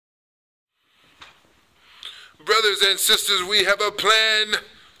Brothers and sisters, we have a plan.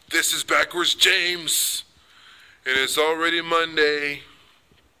 This is Backwards James, and it's already Monday.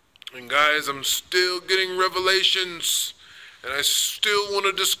 And guys, I'm still getting revelations, and I still want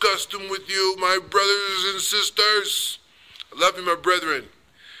to discuss them with you, my brothers and sisters. I love you, my brethren.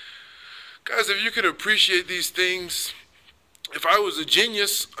 Guys, if you can appreciate these things, if I was a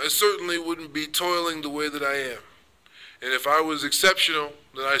genius, I certainly wouldn't be toiling the way that I am. And if I was exceptional,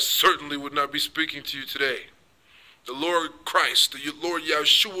 then I certainly would not be speaking to you today. The Lord Christ, the Lord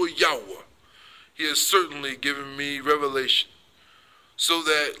Yahshua Yahweh, He has certainly given me revelation, so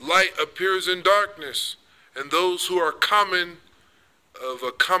that light appears in darkness, and those who are of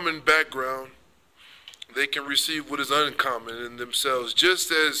a common background, they can receive what is uncommon in themselves, just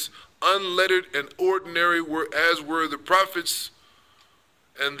as unlettered and ordinary were the prophets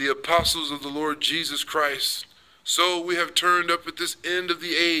and the apostles of the Lord Jesus Christ. So we have turned up at this end of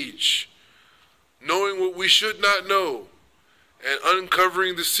the age, knowing what we should not know, and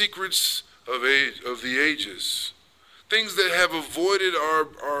uncovering the secrets of the ages. Things that have avoided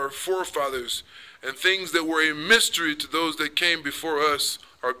our forefathers, and things that were a mystery to those that came before us,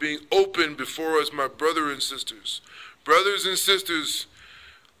 are being opened before us, my brothers and sisters. Brothers and sisters,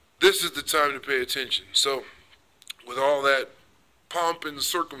 this is the time to pay attention. So, with all that pomp and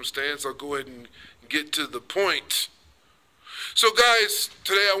circumstance, I'll go ahead and get to the point. So guys,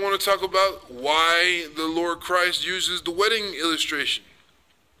 today I want to talk about why the Lord Christ uses the wedding illustration.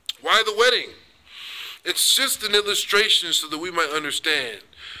 Why the wedding? It's just an illustration so that we might understand.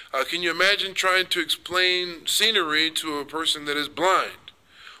 Can you imagine trying to explain scenery to a person that is blind?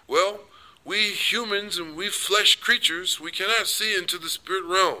 Well, we humans and we flesh creatures, we cannot see into the spirit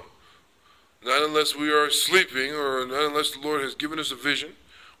realm. Not unless we are sleeping, or not unless the Lord has given us a vision,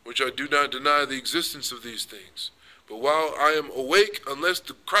 which I do not deny the existence of these things. But while I am awake, unless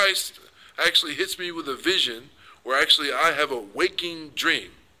the Christ actually hits me with a vision, or actually I have a waking dream,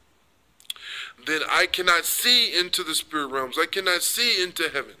 then I cannot see into the spirit realms. I cannot see into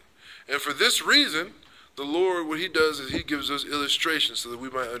heaven. And for this reason, the Lord, what He does is He gives us illustrations so that we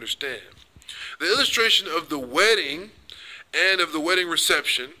might understand. The illustration of the wedding and of the wedding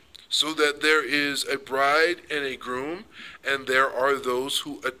reception, so that there is a bride and a groom, and there are those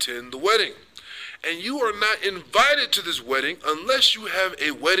who attend the wedding. And you are not invited to this wedding unless you have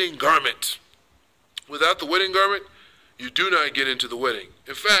a wedding garment. Without the wedding garment, you do not get into the wedding.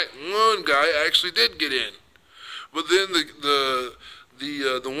 In fact, one guy actually did get in. But then the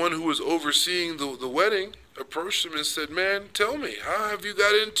one who was overseeing the wedding approached him and said, "Man, tell me, how have you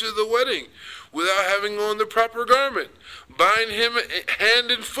got into the wedding without having on the proper garment? Bind him hand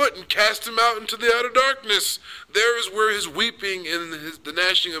and foot and cast him out into the outer darkness. There is where his weeping and the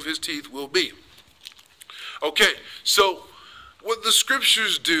gnashing of his teeth will be." Okay, so what the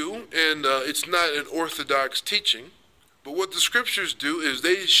scriptures do, and it's not an orthodox teaching, but what the scriptures do is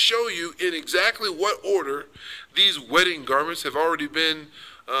they show you in exactly what order these wedding garments have already been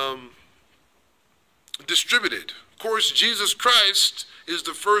distributed. Of course, Jesus Christ is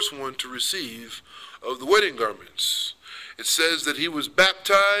the first one to receive of the wedding garments. It says that He was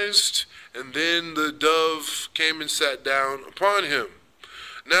baptized, and then the dove came and sat down upon Him.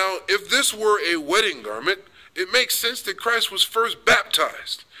 Now, if this were a wedding garment, it makes sense that Christ was first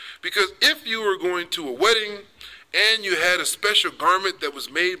baptized. Because if you were going to a wedding and you had a special garment that was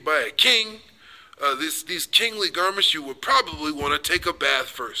made by a king, these kingly garments, you would probably want to take a bath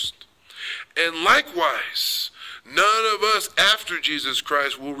first. And likewise, none of us after Jesus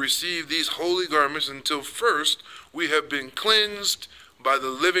Christ will receive these holy garments until first we have been cleansed by the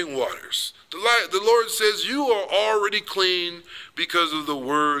living waters. The Lord says, "You are already clean because of the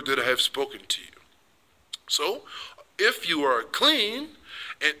word that I have spoken to you." So, if you are clean,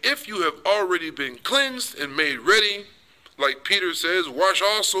 and if you have already been cleansed and made ready, like Peter says, "Wash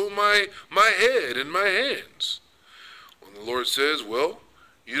also my head and my hands." When the Lord says, well,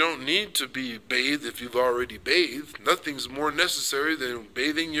 you don't need to be bathed if you've already bathed. Nothing's more necessary than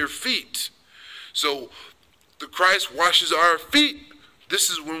bathing your feet. So, the Christ washes our feet. This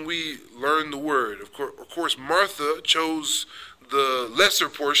is when we learn the word. Of course, Martha chose the lesser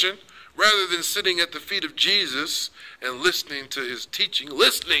portion, rather than sitting at the feet of Jesus and listening to His teaching,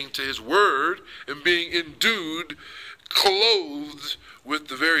 listening to His word, and being endued, clothed with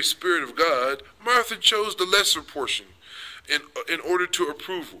the very Spirit of God. Martha chose the lesser portion in order to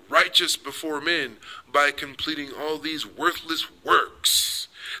approve righteous before men by completing all these worthless works.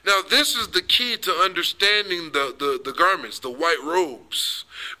 Now, this is the key to understanding the garments, the white robes,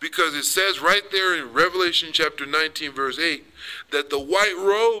 because it says right there in Revelation chapter 19 verse 8 that the white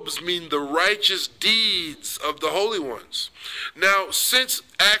robes mean the righteous deeds of the holy ones. Now, since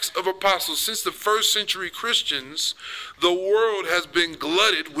Acts of Apostles, since the first century Christians, the world has been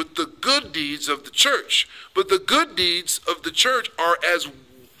glutted with the good deeds of the church. But the good deeds of the church are as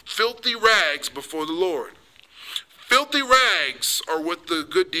filthy rags before the Lord. Filthy rags are what the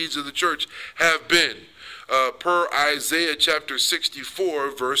good deeds of the church have been, per Isaiah chapter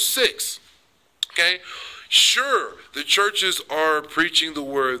 64 verse 6. Okay? Sure, the churches are preaching the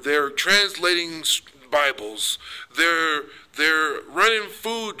word. They're translating Bibles. They're running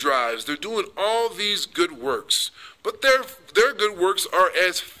food drives. They're doing all these good works. But their good works are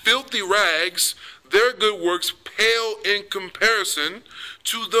as filthy rags. Their good works pale in comparison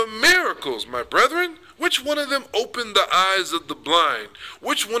to the miracles, my brethren. Which one of them opened the eyes of the blind?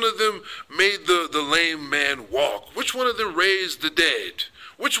 Which one of them made the lame man walk? Which one of them raised the dead?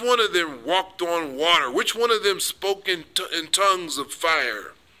 Which one of them walked on water? Which one of them spoke in tongues of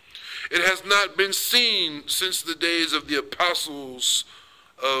fire? It has not been seen since the days of the apostles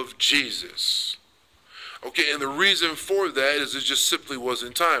of Jesus. Okay, and the reason for that is it just simply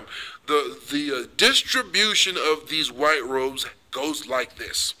wasn't time. The distribution of these white robes goes like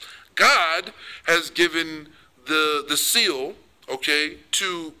this. God has given the seal, okay,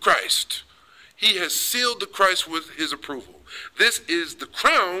 to Christ. He has sealed the Christ with his approval. This is the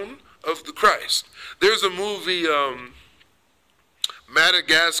crown of the Christ. There's a movie,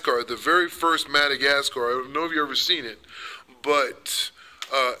 Madagascar, the very first Madagascar. I don't know if you've ever seen it, but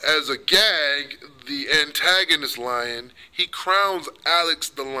as a gag, the antagonist lion, he crowns Alex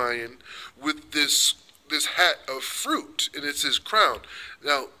the lion with this hat of fruit, and it's his crown.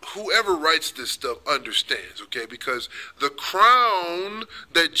 Now, whoever writes this stuff understands, okay, because the crown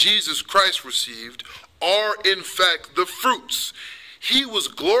that Jesus Christ received are in fact the fruits. He was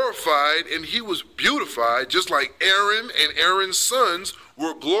glorified and he was beautified, just like Aaron and Aaron's sons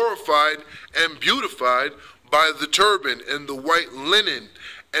were glorified and beautified by the turban and the white linen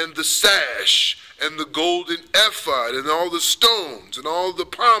and the sash and the golden ephod and all the stones and all the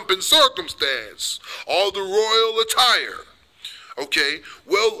pomp and circumstance, all the royal attire. Okay,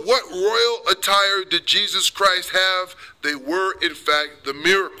 well, what royal attire did Jesus Christ have? They were, in fact, the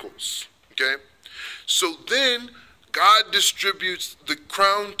miracles. Okay, so then God distributes the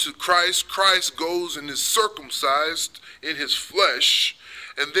crown to Christ. Christ goes and is circumcised in his flesh,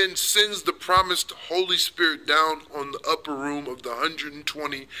 and then sends the promised Holy Spirit down on the upper room of the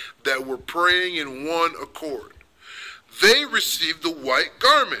 120 that were praying in one accord. They received the white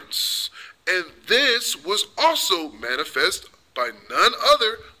garments, and this was also manifest by none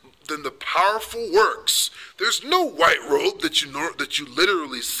other than the powerful works. There's no white robe that you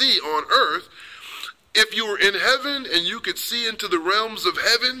literally see on earth. If you were in heaven and you could see into the realms of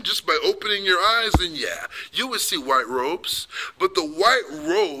heaven just by opening your eyes, then yeah, you would see white robes. But the white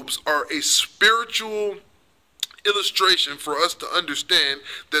robes are a spiritual illustration for us to understand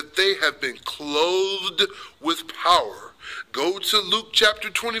that they have been clothed with power. Go to Luke chapter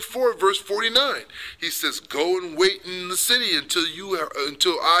 24, verse 49. He says, "Go and wait in the city until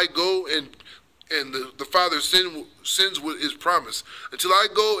I go and the Father sends what is promised. Until I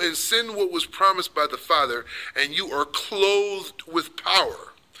go and send what was promised by the Father, and you are clothed with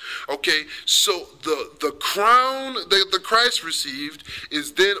power." Okay, so the crown that the Christ received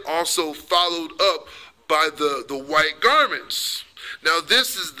is then also followed up by the white garments. Now,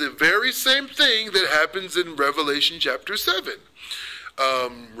 this is the very same thing that happens in Revelation chapter 7.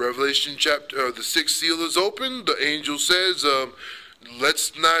 Revelation chapter, the sixth seal is opened. The angel says,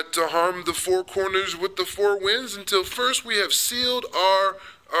 let's not harm the four corners with the four winds until first we have sealed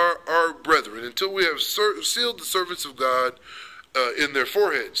our brethren, until we have sealed the servants of God in their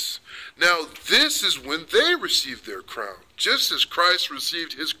foreheads. Now, this is when they receive their crown, just as Christ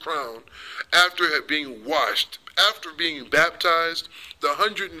received his crown after being washed, after being baptized. The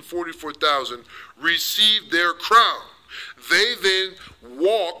 144,000 received their crown. They then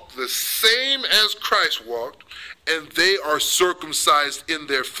walk the same as Christ walked, and they are circumcised in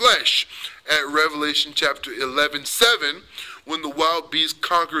their flesh at Revelation chapter 11:7, when the wild beast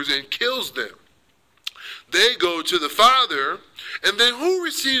conquers and kills them. They go to the Father, and then who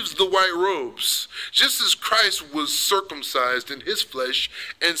receives the white robes? Just as Christ was circumcised in his flesh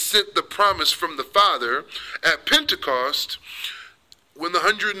and sent the promise from the Father at Pentecost, when the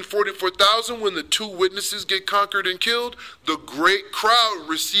 144,000, when the two witnesses get conquered and killed, the great crowd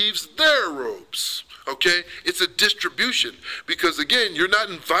receives their robes. Okay, it's a distribution, because again, you're not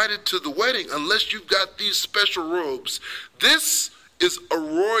invited to the wedding unless you've got these special robes. This is a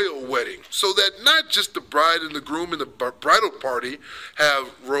royal wedding, so that not just the bride and the groom and the bridal party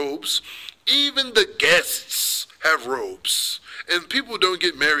have robes, even the guests have robes. And people don't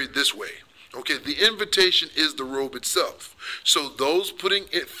get married this way. Okay, the invitation is the robe itself. So those putting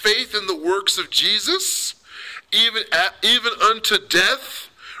faith in the works of Jesus, even unto death,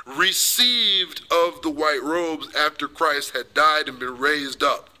 received of the white robes after Christ had died and been raised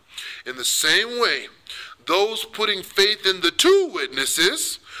up. In the same way, those putting faith in the two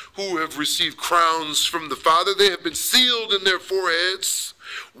witnesses who have received crowns from the Father, they have been sealed in their foreheads.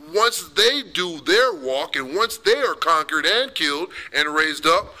 Once they do their walk and once they are conquered and killed and raised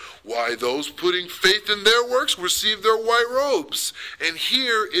up, why, those putting faith in their works receive their white robes. And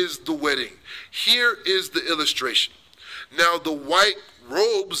here is the wedding. Here is the illustration. Now, the white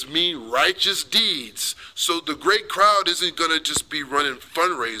robes mean righteous deeds. So the great crowd isn't going to just be running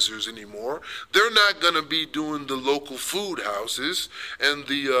fundraisers anymore. They're not going to be doing the local food houses and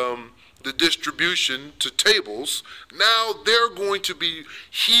the distribution to tables. Now they're going to be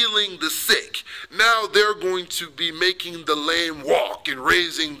healing the sick. Now they're going to be making the lame walk and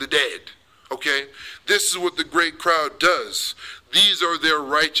raising the dead. Okay? This is what the great crowd does. These are their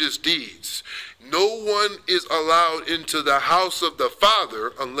righteous deeds. No one is allowed into the house of the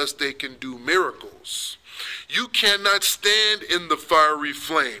Father unless they can do miracles. You cannot stand in the fiery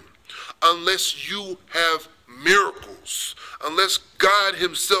flame unless you have miracles, unless God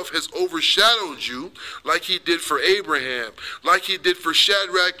himself has overshadowed you like he did for Abraham, like he did for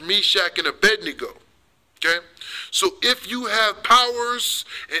Shadrach, Meshach, and Abednego. Okay? So if you have powers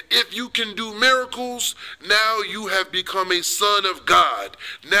and if you can do miracles, now you have become a son of God.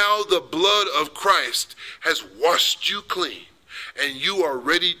 Now the blood of Christ has washed you clean and you are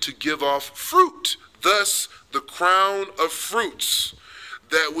ready to give off fruit. Thus, the crown of fruits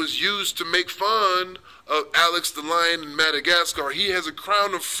that was used to make fun of Alex the Lion in Madagascar. He has a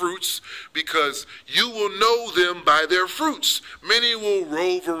crown of fruits because you will know them by their fruits. Many will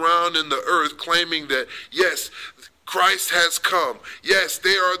rove around in the earth claiming that, yes, Christ has come. Yes,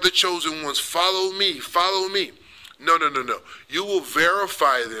 they are the chosen ones. Follow me, follow me. No, no, no, no. You will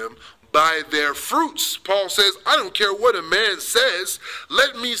verify them by their fruits. Paul says, I don't care what a man says.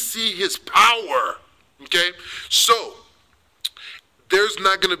 Let me see his power. Okay? So, there's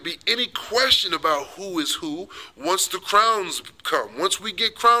not going to be any question about who is who once the crowns come. Once we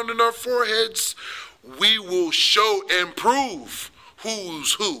get crowned in our foreheads, we will show and prove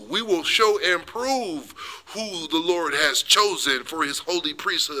who's who. We will show and prove who the Lord has chosen for his holy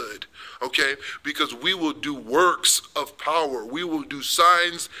priesthood. Okay? Because we will do works of power. We will do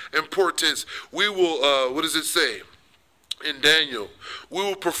signs and portents. We will, what does it say in Daniel? We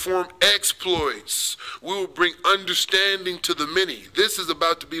will perform exploits. We will bring understanding to the many. This is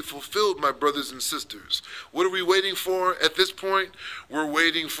about to be fulfilled, my brothers and sisters. What are we waiting for at this point? We're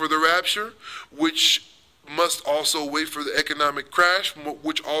waiting for the rapture, which must also wait for the economic crash,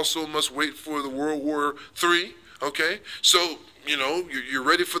 which also must wait for the World War III. Okay? So, you know, you're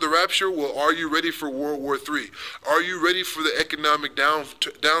ready for the rapture? Well, are you ready for World War III? Are you ready for the economic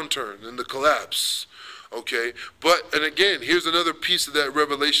downturn and the collapse? Okay, but, and again, here's another piece of that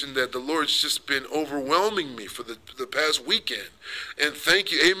revelation that the Lord's just been overwhelming me for the past weekend. And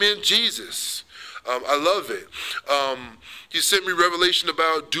thank you, amen, Jesus. I love it. He sent me revelation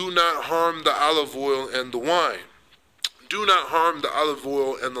about do not harm the olive oil and the wine. Do not harm the olive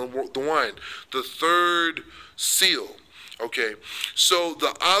oil and the wine. The third seal. Okay, so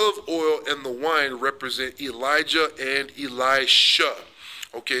the olive oil and the wine represent Elijah and Elisha.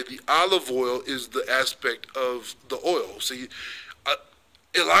 Okay, the olive oil is the aspect of the oil. See,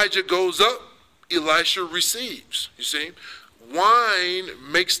 Elijah goes up, Elisha receives. You see, wine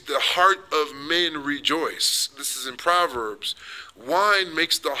makes the heart of men rejoice. This is in Proverbs. Wine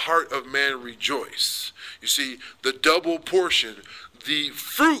makes the heart of man rejoice. You see, the double portion, the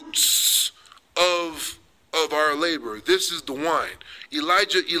fruits of our labor. This is the wine.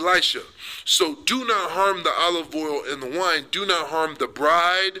 Elijah, Elisha. So do not harm the olive oil and the wine. Do not harm the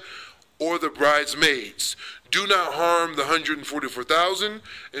bride or the bridesmaids. Do not harm the 144,000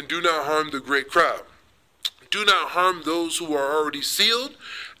 and do not harm the great crowd. Do not harm those who are already sealed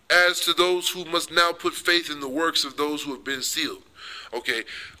as to those who must now put faith in the works of those who have been sealed. Okay,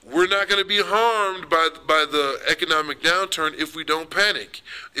 we're not going to be harmed by the economic downturn if we don't panic.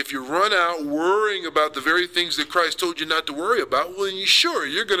 If you run out worrying about the very things that Christ told you not to worry about, well, then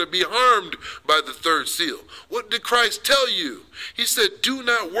you're going to be harmed by the third seal. What did Christ tell you? He said, do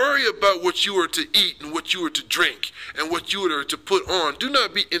not worry about what you are to eat and what you are to drink and what you are to put on. Do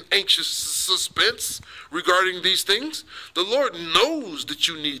not be in anxious suspense regarding these things. The Lord knows that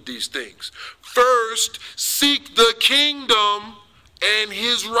you need these things. First, seek the kingdom and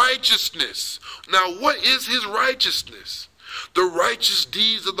his righteousness. Now, what is his righteousness? The righteous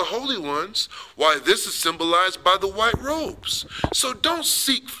deeds of the holy ones. Why, this is symbolized by the white robes. So don't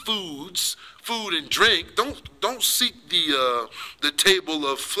seek food and drink. Don't seek the table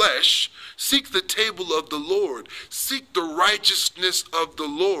of flesh. Seek the table of the Lord. Seek the righteousness of the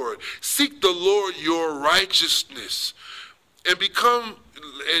Lord. Seek the Lord your righteousness. And become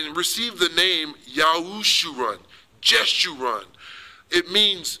and receive the name Yahushuran, Jeshurun. It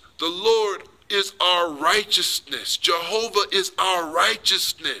means the Lord is our righteousness. Jehovah is our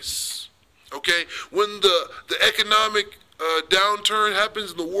righteousness. Okay? When the economic downturn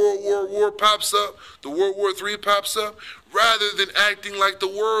happens and the World War pops up, the World War III pops up, rather than acting like the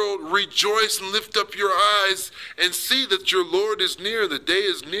world, rejoice and lift up your eyes and see that your Lord is near, the day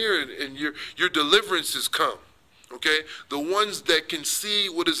is near, and your deliverance has come. Okay? The ones that can see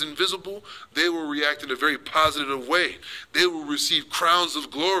what is invisible, they will react in a very positive way. They will receive crowns of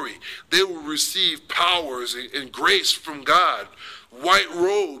glory. They will receive powers and grace from God, white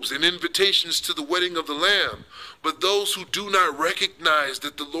robes and invitations to the wedding of the Lamb. But those who do not recognize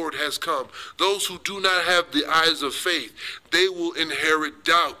that the Lord has come, those who do not have the eyes of faith, they will inherit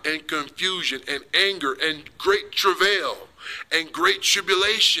doubt and confusion and anger and great travail and great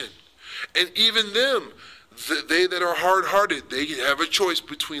tribulation. And even them, they that are hard-hearted, they have a choice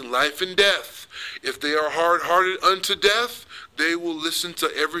between life and death. If they are hard-hearted unto death, they will listen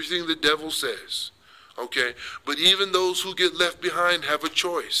to everything the devil says. Okay? But even those who get left behind have a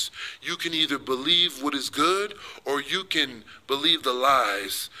choice. You can either believe what is good, or you can believe the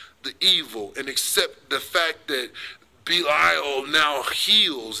lies, the evil, and accept the fact that Belial now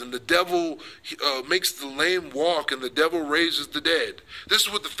heals, and the devil makes the lame walk, and the devil raises the dead. This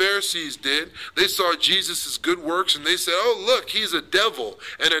is what the Pharisees did. They saw Jesus' good works, and they said, oh, look, he's a devil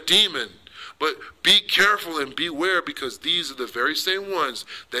and a demon. But be careful and beware, because these are the very same ones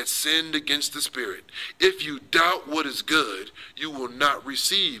that sinned against the Spirit. If you doubt what is good, you will not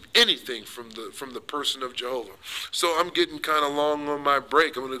receive anything from the person of Jehovah. So I'm getting kind of long on my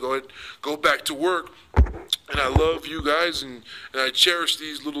break. I'm going to go ahead and go back to work. And I love you guys, and I cherish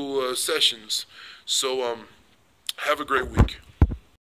these little sessions. So have a great week.